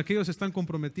cosa en la que ellos se están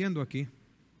comprometiendo aquí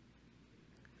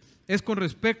es con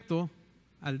respecto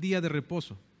al día de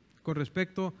reposo. Con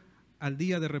respecto al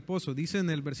día de reposo. Dice en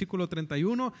el versículo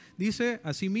 31, dice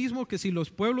asimismo que si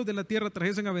los pueblos de la tierra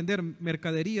trajesen a vender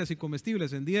mercaderías y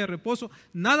comestibles en día de reposo,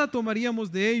 nada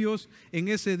tomaríamos de ellos en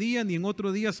ese día ni en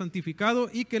otro día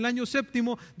santificado, y que el año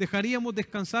 7º dejaríamos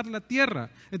descansar la tierra.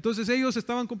 Entonces ellos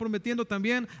estaban comprometiendo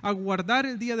también a guardar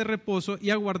el día de reposo y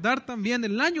a guardar también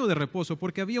el año de reposo,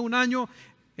 porque había un año,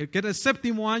 el que era el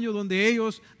 7º año, donde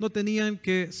ellos no tenían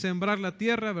que sembrar la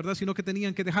tierra, ¿verdad?, sino que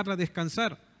tenían que dejarla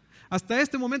descansar. Hasta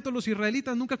este momento los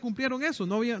israelitas nunca cumplieron eso,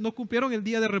 no cumplieron el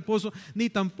día de reposo, ni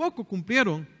tampoco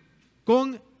cumplieron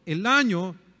con el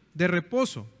año de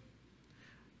reposo.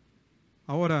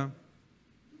 Ahora,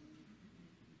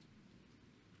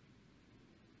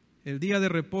 el día de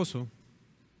reposo,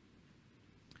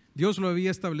 Dios lo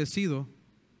había establecido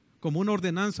como una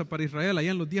ordenanza para Israel,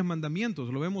 allá en los 10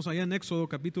 mandamientos. Lo vemos allá en Éxodo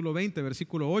capítulo 20,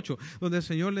 versículo 8, donde el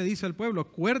Señor le dice al pueblo: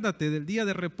 acuérdate del día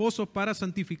de reposo para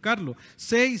santificarlo.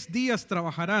 6 días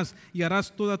trabajarás y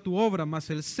harás toda tu obra, mas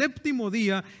el 7º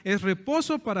día es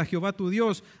reposo para Jehová tu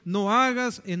Dios. No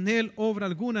hagas en él obra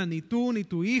alguna, ni tú, ni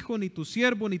tu hijo, ni tu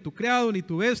siervo, ni tu criado, ni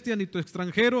tu bestia, ni tu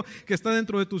extranjero que está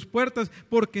dentro de tus puertas,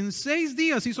 porque en 6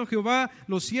 días hizo Jehová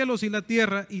los cielos y la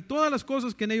tierra y todas las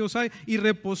cosas que en ellos hay, y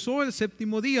reposó el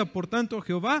 7º día. Por tanto,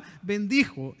 Jehová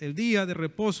bendijo el día de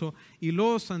reposo y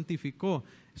lo santificó.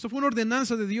 Eso fue una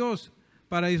ordenanza de Dios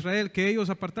para Israel, que ellos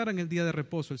apartaran el día de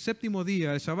reposo, el 7º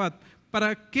día, el Shabbat.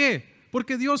 ¿Para qué?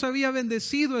 Porque Dios había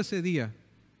bendecido ese día.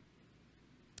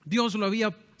 Dios lo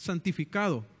había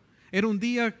santificado. Era un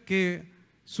día que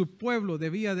su pueblo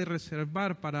debía de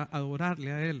reservar para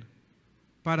adorarle a Él,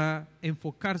 para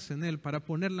enfocarse en Él, para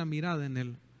poner la mirada en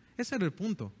Él. Ese era el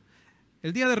punto.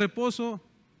 El día de reposo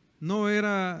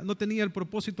no tenía el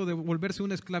propósito de volverse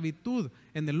una esclavitud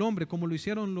en el hombre, como lo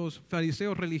hicieron los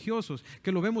fariseos religiosos,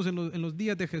 que lo vemos en los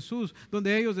días de Jesús,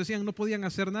 donde ellos decían no podían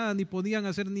hacer nada, ni podían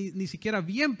hacer, ni siquiera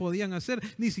bien podían hacer,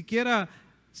 ni siquiera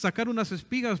sacar unas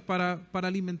espigas para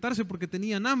alimentarse porque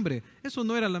tenían hambre. Eso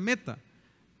no era la meta.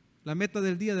 La meta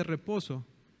del día de reposo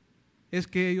es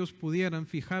que ellos pudieran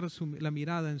fijar la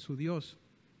mirada en su Dios,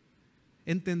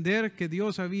 entender que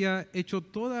Dios había hecho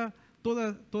todas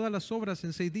las obras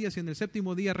en 6 días y en el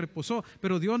 7º día reposó.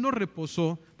 Pero Dios no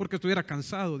reposó porque estuviera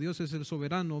cansado. Dios es el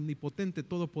soberano, omnipotente,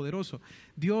 todopoderoso.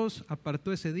 Dios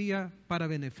apartó ese día para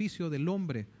beneficio del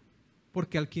hombre,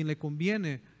 porque al quien le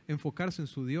conviene enfocarse en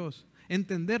su Dios,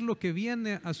 entender lo que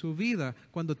viene a su vida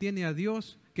cuando tiene a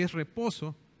Dios, que es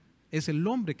reposo, es el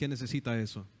hombre que necesita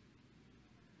eso.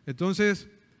 Entonces,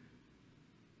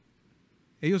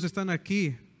 ellos están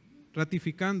aquí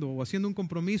ratificando o haciendo un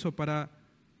compromiso para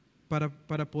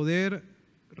poder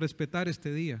respetar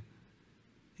este día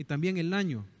y también el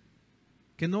año,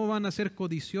 que no van a ser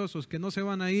codiciosos, que no se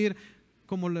van a ir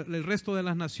como el resto de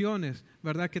las naciones,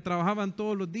 ¿verdad? Que trabajaban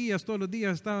todos los días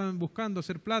estaban buscando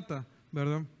hacer plata,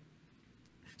 ¿verdad?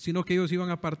 Sino que ellos iban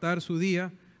a apartar su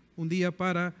día, un día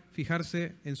para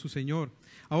fijarse en su Señor.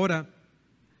 Ahora,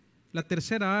 la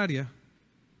tercera área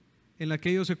en la que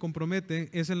ellos se comprometen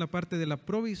es en la parte de la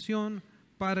provisión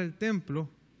para el templo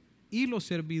y los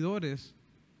servidores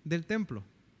del templo.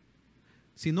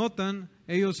 Si notan,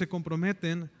 ellos se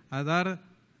comprometen a dar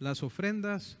las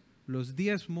ofrendas, los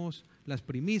diezmos, las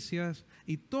primicias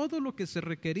y todo lo que se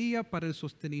requería para el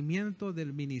sostenimiento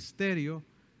del ministerio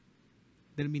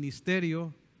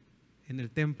en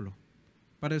el templo,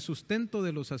 para el sustento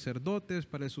de los sacerdotes,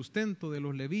 para el sustento de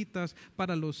los levitas,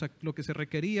 para lo que se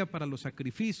requería para los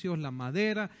sacrificios, la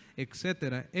madera,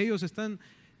 etc. Ellos están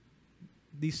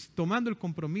tomando el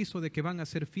compromiso de que van a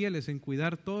ser fieles en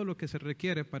cuidar todo lo que se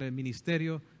requiere para el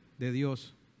ministerio de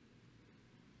Dios.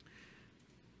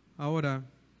 Ahora,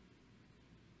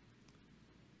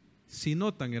 si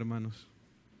notan, hermanos,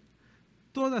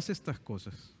 todas estas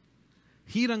cosas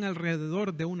giran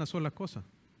alrededor de una sola cosa,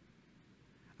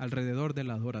 alrededor de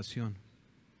la adoración.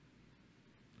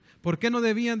 ¿Por qué no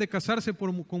debían de casarse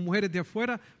con mujeres de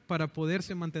afuera para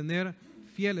poderse mantener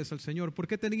fieles al Señor? ¿Por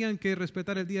qué tenían que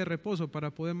respetar el día de reposo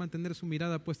para poder mantener su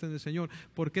mirada puesta en el Señor?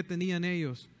 ¿Por qué tenían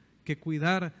ellos que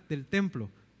cuidar del templo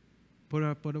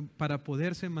para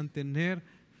poderse mantener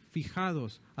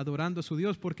fijados, adorando a su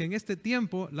Dios? Porque en este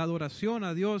tiempo la adoración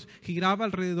a Dios giraba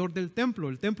alrededor del templo,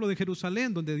 el templo de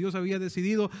Jerusalén, donde Dios había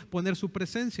decidido poner su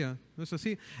presencia, ¿no es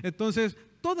así? Entonces,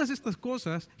 todas estas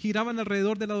cosas giraban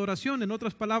alrededor de la adoración. En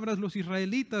otras palabras, los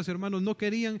israelitas, hermanos, no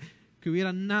querían que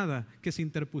hubiera nada que se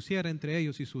interpusiera entre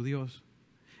ellos y su Dios.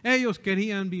 Ellos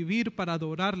querían vivir para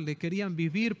adorarle, querían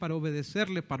vivir para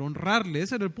obedecerle, para honrarle.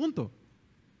 Ese era el punto.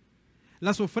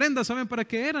 Las ofrendas, ¿saben para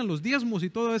qué eran? Los diezmos y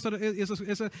todas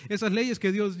esas leyes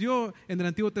que Dios dio en el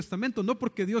Antiguo Testamento. No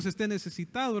porque Dios esté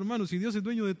necesitado, hermanos, y Dios es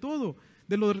dueño de todo.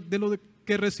 De lo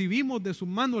que recibimos de su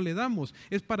mano le damos.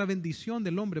 Es para bendición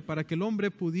del hombre, para que el hombre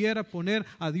pudiera poner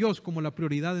a Dios como la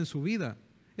prioridad en su vida.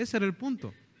 Ese era el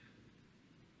punto.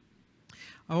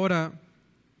 Ahora,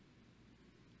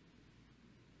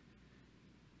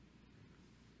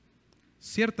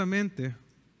 ciertamente,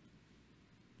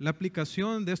 la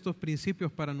aplicación de estos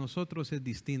principios para nosotros es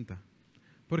distinta,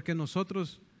 porque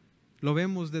nosotros lo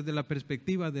vemos desde la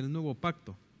perspectiva del nuevo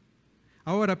pacto.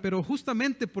 Ahora, pero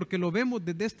justamente porque lo vemos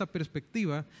desde esta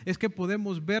perspectiva, es que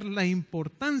podemos ver la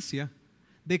importancia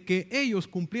de que ellos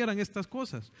cumplieran estas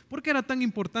cosas. ¿Por qué era tan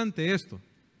importante esto?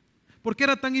 ¿Por qué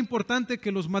era tan importante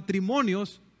que los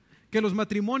matrimonios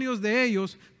de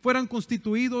ellos fueran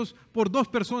constituidos por dos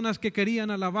personas que querían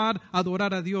alabar,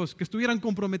 adorar a Dios, que estuvieran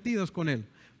comprometidas con Él?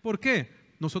 ¿Por qué?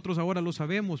 Nosotros ahora lo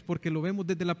sabemos porque lo vemos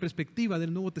desde la perspectiva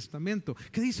del Nuevo Testamento.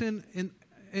 ¿Qué dicen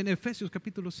en Efesios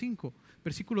capítulo 5,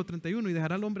 versículo 31? Y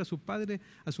dejará el hombre a su padre,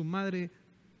 a su madre,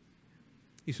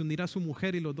 y se unirá a su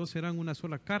mujer, y los dos serán una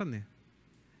sola carne.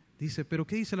 Dice, ¿pero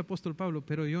qué dice el apóstol Pablo?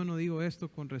 Pero yo no digo esto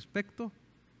con respecto.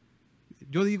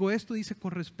 Yo digo esto, dice,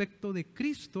 con respecto de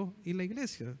Cristo y la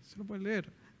iglesia. Se lo puede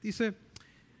leer. Dice,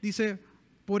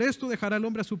 por esto dejará el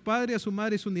hombre a su padre y a su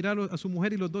madre y se unirá a su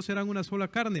mujer y los dos serán una sola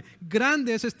carne.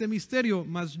 Grande es este misterio,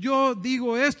 mas yo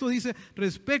digo esto, dice,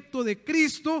 respecto de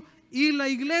Cristo y la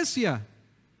iglesia.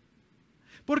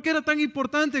 ¿Por qué era tan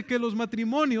importante que los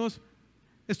matrimonios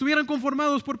estuvieran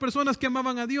conformados por personas que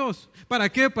amaban a Dios? ¿Para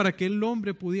qué? Para que el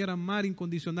hombre pudiera amar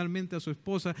incondicionalmente a su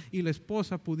esposa y la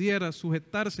esposa pudiera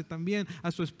sujetarse también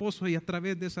a su esposo y a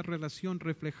través de esa relación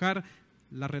reflejar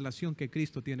la relación que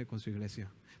Cristo tiene con su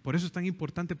iglesia. Por eso es tan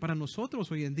importante para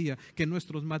nosotros hoy en día que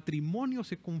nuestros matrimonios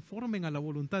se conformen a la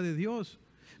voluntad de Dios.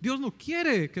 Dios no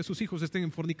quiere que sus hijos estén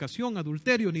en fornicación,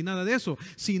 adulterio, ni nada de eso,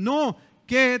 sino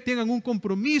que tengan un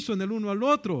compromiso en el uno al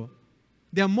otro,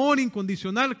 de amor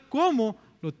incondicional, como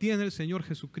lo tiene el Señor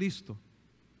Jesucristo.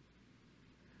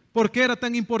 ¿Por qué era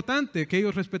tan importante que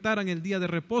ellos respetaran el día de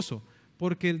reposo?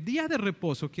 Porque el día de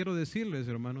reposo, quiero decirles,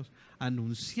 hermanos,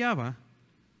 anunciaba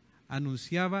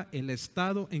el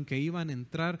estado en que iban a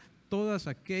entrar todas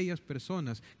aquellas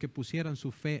personas que pusieran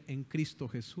su fe en Cristo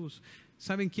Jesús.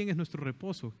 ¿Saben quién es nuestro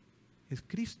reposo? Es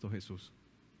Cristo Jesús.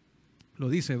 Lo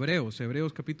dice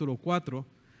Hebreos capítulo 4,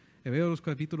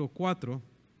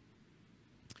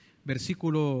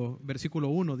 versículo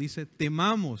 1, dice,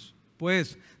 temamos,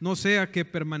 pues, no sea que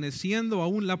permaneciendo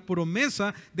aún la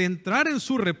promesa de entrar en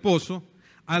su reposo,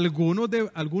 alguno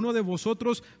de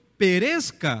vosotros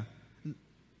parezca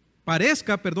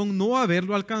no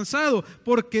haberlo alcanzado,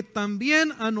 porque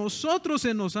también a nosotros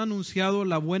se nos ha anunciado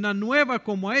la buena nueva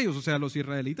como a ellos. O sea, a los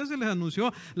israelitas se les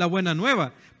anunció la buena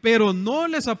nueva, pero no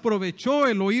les aprovechó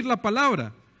el oír la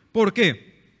palabra. ¿Por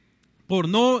qué? por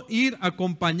no ir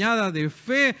acompañada de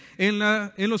fe en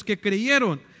los que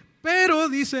creyeron. Pero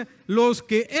dice, los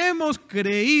que hemos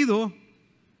creído,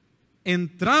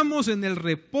 entramos en el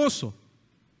reposo.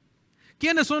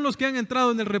 ¿Quiénes son los que han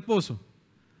entrado en el reposo?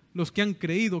 Los que han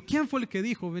creído. ¿Quién fue el que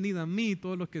dijo, venid a mí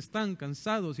todos los que están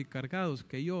cansados y cargados,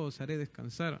 que yo os haré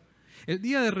descansar? El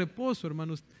día de reposo,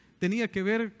 hermanos, tenía que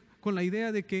ver con la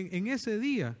idea de que en ese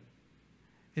día,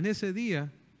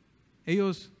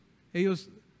 ellos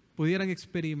pudieran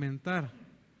experimentar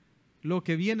lo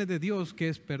que viene de Dios, que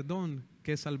es perdón,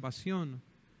 que es salvación,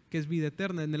 que es vida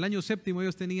eterna. En el año séptimo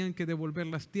ellos tenían que devolver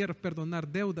las tierras, perdonar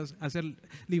deudas,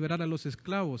 liberar a los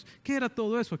esclavos. ¿Qué era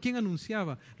todo eso? ¿Quién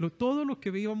anunciaba? Todo lo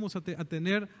que íbamos a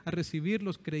tener, a recibir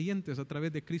los creyentes a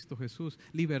través de Cristo Jesús.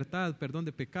 Libertad, perdón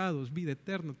de pecados, vida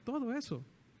eterna, todo eso.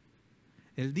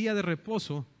 El día de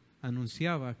reposo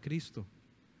anunciaba a Cristo.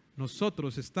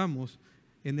 Nosotros estamos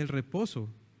en el reposo.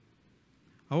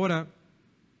 Ahora,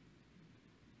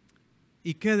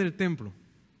 ¿y qué del templo?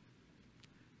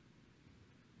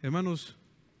 Hermanos,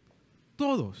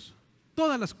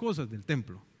 todas las cosas del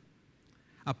templo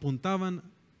apuntaban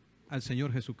al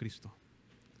Señor Jesucristo.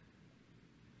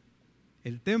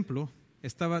 El templo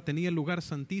tenía el lugar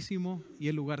santísimo y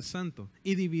el lugar santo,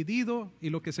 y dividido, y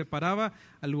lo que separaba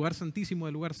al lugar santísimo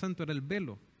del lugar santo era el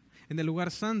velo. En el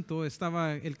lugar santo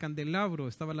estaba el candelabro,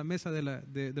 estaba la mesa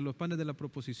de los panes de la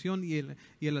proposición y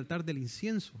el altar del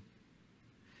incienso.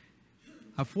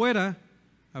 Afuera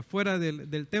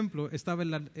del templo estaba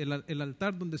el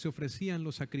altar donde se ofrecían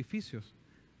los sacrificios.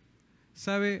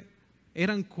 ¿Sabe?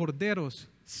 Eran corderos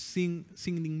sin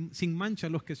mancha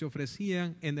los que se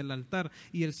ofrecían en el altar,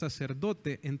 y el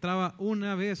sacerdote entraba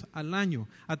una vez al año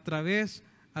a través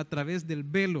del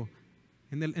velo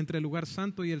entre el lugar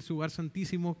santo y el lugar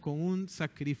santísimo con un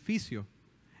sacrificio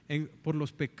por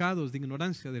los pecados de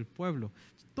ignorancia del pueblo.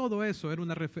 Todo eso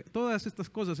todas estas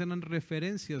cosas eran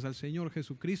referencias al Señor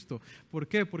Jesucristo. ¿Por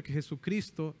qué? Porque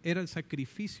Jesucristo era el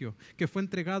sacrificio que fue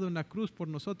entregado en la cruz por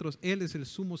nosotros. Él es el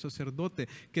sumo sacerdote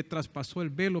que traspasó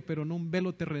el velo, pero no un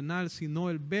velo terrenal, sino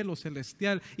el velo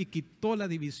celestial, y quitó la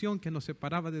división que nos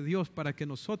separaba de Dios para que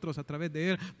nosotros a través de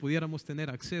Él pudiéramos tener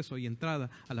acceso y entrada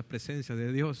a la presencia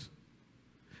de Dios.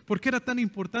 ¿Por qué era tan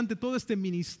importante todo este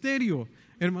ministerio,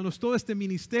 hermanos? Todo este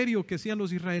ministerio que hacían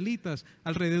los israelitas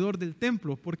alrededor del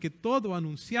templo, porque todo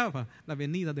anunciaba la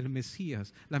venida del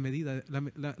Mesías, la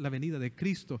venida de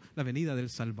Cristo, la venida del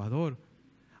Salvador.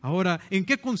 Ahora, ¿en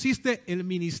qué consiste el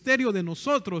ministerio de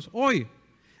nosotros hoy?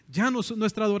 Ya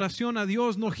nuestra adoración a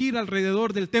Dios no gira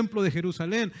alrededor del templo de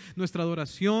Jerusalén. Nuestra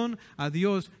adoración a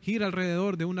Dios gira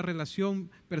alrededor de una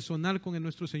relación personal con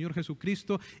nuestro Señor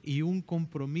Jesucristo y un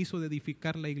compromiso de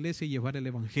edificar la iglesia y llevar el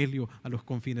evangelio a los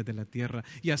confines de la tierra.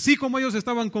 Y así como ellos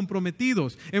estaban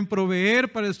comprometidos en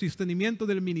proveer para el sostenimiento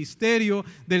del ministerio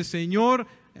del Señor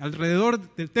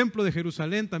alrededor del templo de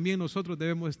Jerusalén, también nosotros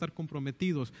debemos estar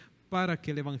comprometidos para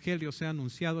que el evangelio sea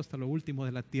anunciado hasta lo último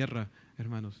de la tierra,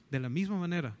 hermanos. De la misma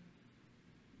manera,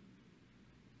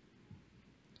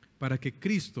 para que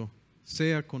Cristo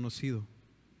sea conocido.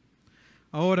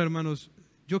 Ahora, hermanos,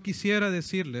 yo quisiera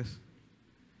decirles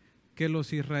que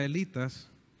los israelitas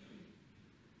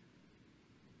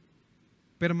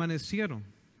permanecieron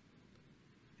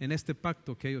en este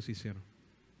pacto que ellos hicieron.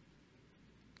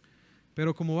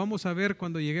 Pero como vamos a ver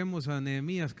cuando lleguemos a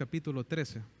Nehemías capítulo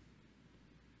 13,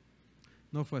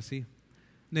 no fue así.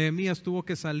 Nehemías tuvo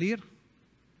que salir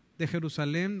de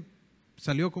Jerusalén,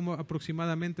 salió como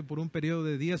aproximadamente por un periodo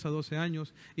de 10 a 12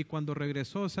 años, y cuando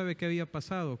regresó, ¿sabe qué había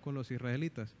pasado con los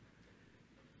israelitas?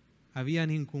 Habían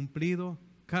incumplido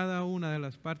cada una de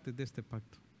las partes de este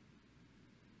pacto.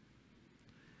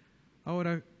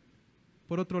 Ahora,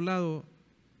 por otro lado,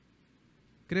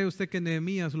 ¿cree usted que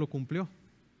Nehemías lo cumplió?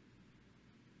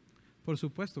 Por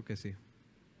supuesto que sí.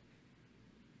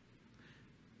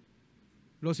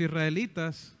 Los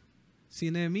israelitas,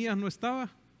 si Nehemías no estaba,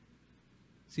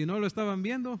 si no lo estaban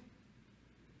viendo,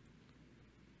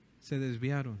 se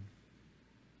desviaron,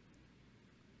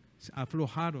 se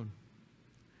aflojaron.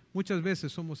 Muchas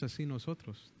veces somos así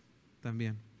nosotros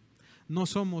también. No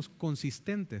somos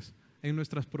consistentes en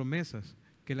nuestras promesas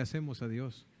que le hacemos a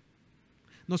Dios.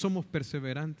 No somos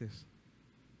perseverantes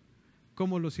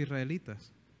como los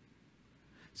israelitas.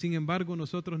 Sin embargo,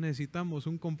 nosotros necesitamos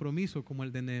un compromiso como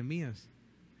el de Nehemías.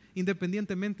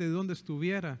 Independientemente de dónde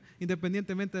estuviera,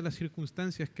 independientemente de las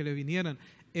circunstancias que le vinieran,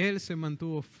 él se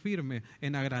mantuvo firme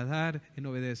en agradar, en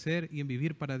obedecer y en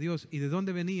vivir para Dios. ¿Y de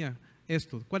dónde venía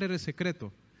esto? ¿Cuál era el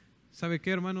secreto? ¿Sabe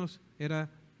qué, hermanos? Era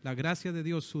la gracia de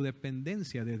Dios, su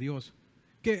dependencia de Dios.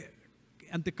 Que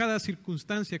ante cada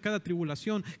circunstancia, cada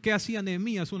tribulación, ¿qué hacía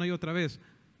Nehemías una y otra vez?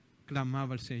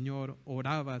 clamaba al Señor,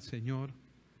 oraba al Señor.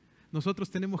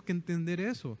 Nosotros tenemos que entender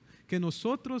eso, que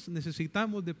nosotros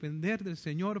necesitamos depender del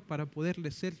Señor para poder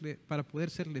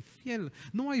serle fiel.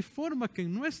 No hay forma que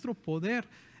en nuestro poder,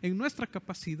 en nuestra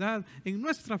capacidad, en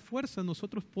nuestra fuerza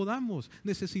nosotros podamos.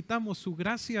 Necesitamos su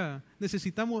gracia,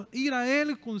 necesitamos ir a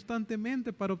Él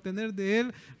constantemente para obtener de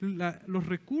Él los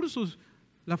recursos,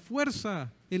 la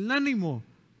fuerza, el ánimo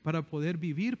para poder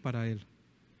vivir para Él.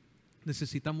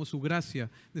 Necesitamos su gracia,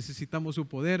 necesitamos su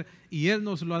poder y Él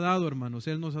nos lo ha dado, hermanos.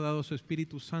 Él nos ha dado su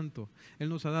Espíritu Santo. Él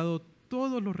nos ha dado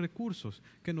todos los recursos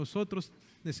que nosotros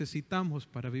necesitamos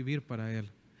para vivir para Él.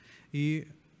 Y,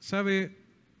 ¿sabe?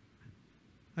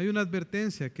 Hay una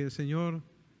advertencia que el Señor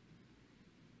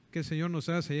nos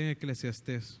hace allá en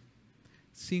Eclesiastés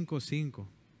 5:5.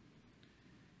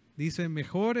 Dice,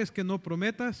 mejor es que no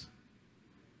prometas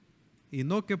y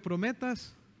no que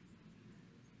prometas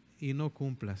y no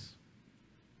cumplas.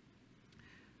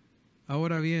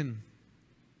 Ahora bien,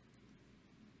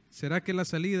 ¿será que la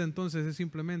salida entonces es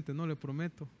simplemente no le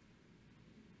prometo?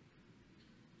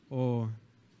 ¿O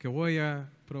que voy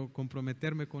a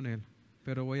comprometerme con Él,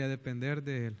 pero voy a depender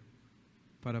de Él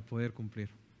para poder cumplir?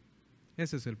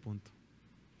 Ese es el punto.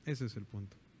 Ese es el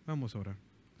punto. Vamos a orar.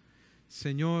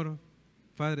 Señor,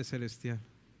 Padre Celestial,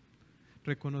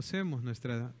 reconocemos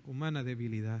nuestra humana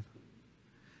debilidad.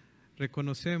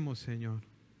 Reconocemos, Señor,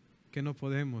 que no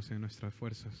podemos en nuestras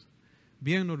fuerzas.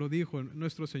 Bien nos lo dijo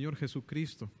nuestro Señor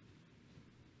Jesucristo.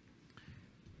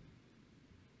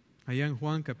 Allá en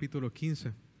Juan capítulo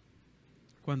 15,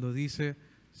 cuando dice,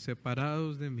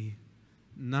 separados de mí,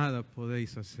 nada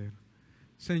podéis hacer.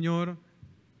 Señor,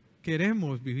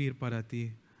 queremos vivir para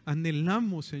ti.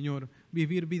 Anhelamos, Señor,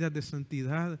 vivir vidas de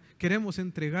santidad. Queremos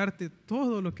entregarte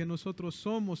todo lo que nosotros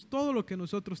somos, todo lo que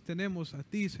nosotros tenemos a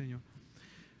ti, Señor.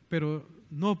 Pero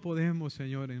no podemos,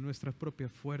 Señor, en nuestras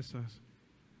propias fuerzas.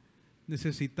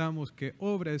 Necesitamos que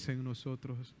obres en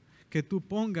nosotros, que tú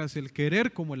pongas el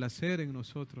querer como el hacer en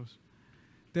nosotros.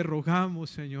 Te rogamos,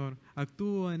 Señor,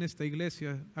 actúa en esta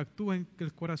iglesia, actúa en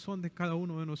el corazón de cada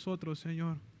uno de nosotros,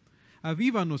 Señor.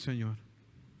 Avívanos, Señor.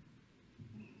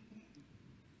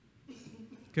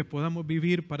 Que podamos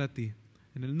vivir para ti.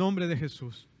 En el nombre de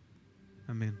Jesús.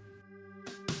 Amén.